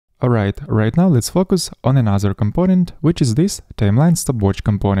Alright, right now let's focus on another component, which is this timeline stopwatch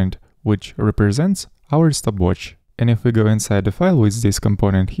component, which represents our stopwatch. And if we go inside the file with this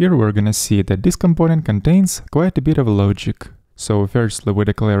component here, we're gonna see that this component contains quite a bit of logic. So firstly, we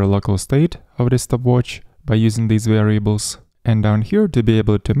declare a local state of the stopwatch by using these variables. And down here, to be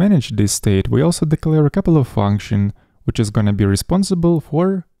able to manage this state, we also declare a couple of functions, which is gonna be responsible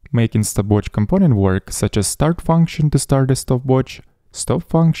for making stopwatch component work, such as start function to start the stopwatch, stop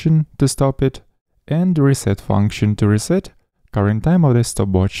function to stop it, and reset function to reset current time of the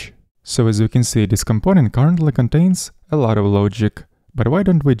stopwatch. So as you can see, this component currently contains a lot of logic, but why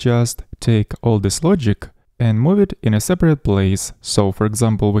don't we just take all this logic and move it in a separate place? So for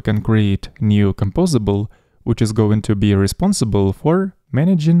example, we can create new composable, which is going to be responsible for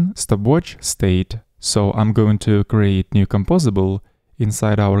managing stopwatch state. So I'm going to create new composable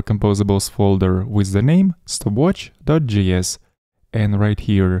inside our composables folder with the name stopwatch.js. And right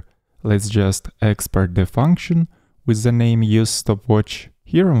here, let's just export the function with the name useStopwatch.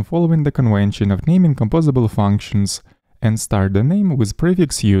 Here I'm following the convention of naming composable functions and start the name with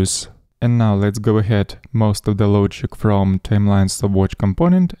prefix use. And now let's go ahead most of the logic from timeline stopwatch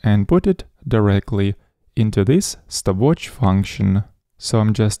component and put it directly into this stopwatch function. So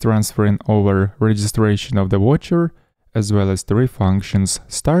I'm just transferring over registration of the watcher as well as three functions: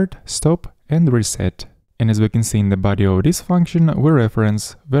 start, stop, and reset. And as we can see in the body of this function, we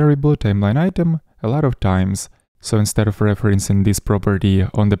reference variable timeline item a lot of times. So instead of referencing this property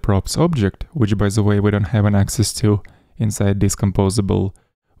on the props object, which by the way we don't have an access to inside this composable,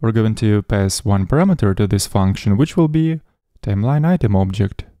 we're going to pass one parameter to this function, which will be timeline item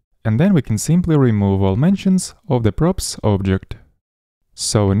object. And then we can simply remove all mentions of the props object.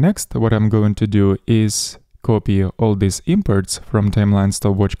 So next, what I'm going to do is copy all these imports from timeline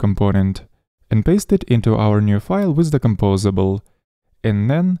stopwatch component and paste it into our new file with the composable. And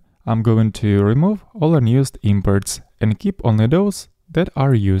then I'm going to remove all unused imports and keep only those that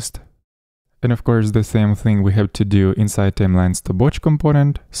are used. And of course the same thing we have to do inside timeline stopwatch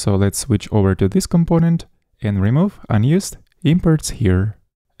component, so let's switch over to this component and remove unused imports here.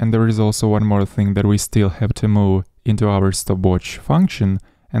 And there is also one more thing that we still have to move into our stopwatch function,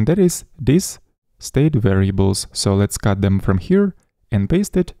 and that is these state variables. So let's cut them from here and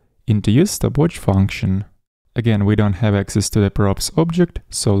paste it into useStopwatch function. Again, we don't have access to the props object,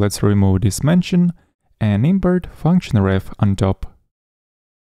 so let's remove this mention and import function ref on top.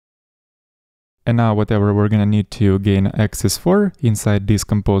 And now whatever we're gonna need to gain access for inside this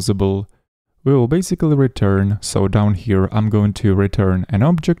composable, we will basically return. So down here I'm going to return an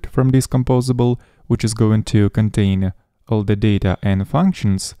object from this composable, which is going to contain all the data and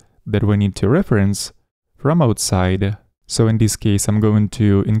functions that we need to reference from outside. So in this case I'm going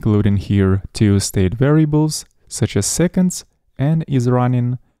to include in here two state variables such as seconds and is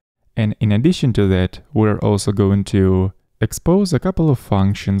running. And in addition to that, we're also going to expose a couple of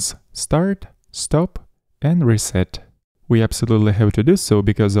functions: start, stop, and reset. We absolutely have to do so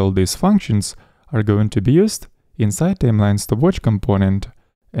because all these functions are going to be used inside timeline stopwatch component.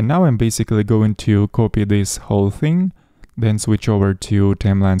 And now I'm basically going to copy this whole thing, then switch over to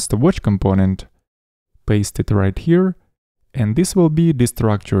timeline stopwatch component, paste it right here, and this will be the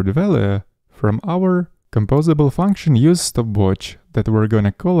structured value from our composable function useStopwatch that we're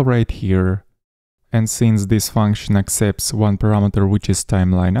gonna call right here. And since this function accepts one parameter, which is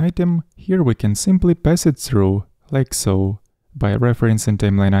timeline item, here we can simply pass it through, like so, by referencing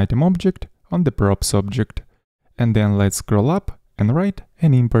timeline item object on the props object. And then let's scroll up and write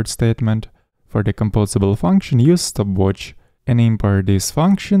an import statement for the composable function useStopwatch and import this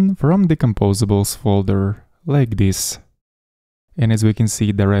function from the composables folder, like this. And as we can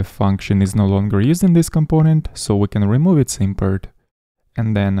see, the ref function is no longer used in this component, so we can remove its import.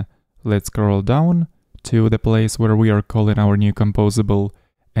 And then let's scroll down to the place where we are calling our new composable,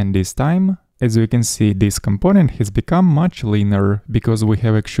 and this time, as we can see, this component has become much leaner because we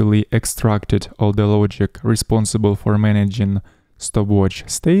have actually extracted all the logic responsible for managing stopwatch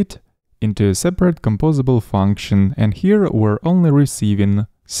state into a separate composable function, and here we're only receiving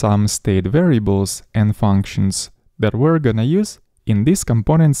some state variables and functions that we're gonna use in this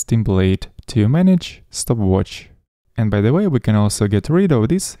component's template to manage stopwatch. And by the way, we can also get rid of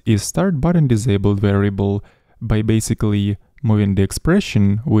this isStartButtonDisabled variable by basically moving the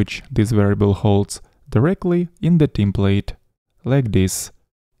expression which this variable holds directly in the template, like this.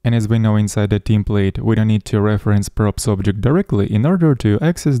 And as we know, inside the template we don't need to reference props object directly in order to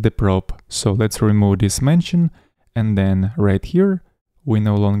access the prop. So let's remove this mention, and then right here we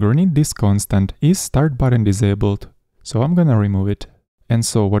no longer need this constant isStartButtonDisabled. So I'm gonna remove it. And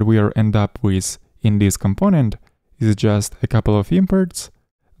so what we are end up with in this component is just a couple of imports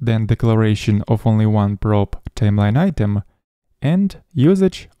then declaration of only one prop timeline item, and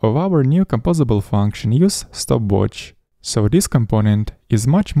usage of our new composable function useStopwatch. So this component is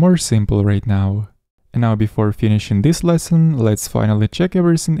much more simple right now. And now before finishing this lesson, let's finally check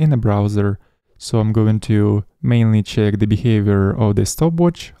everything in the browser. So I'm going to mainly check the behavior of the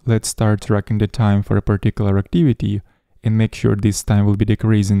stopwatch. Let's start tracking the time for a particular activity and make sure this time will be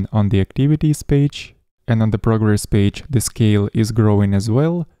decreasing on the activities page. And on the progress page, the scale is growing as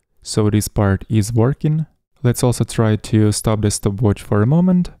well. So this part is working. Let's also try to stop the stopwatch for a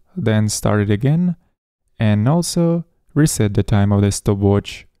moment, then start it again, and also reset the time of the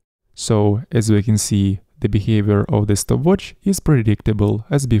stopwatch. So as we can see, the behavior of the stopwatch is predictable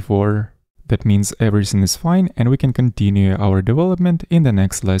as before. That means everything is fine and we can continue our development in the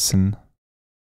next lesson.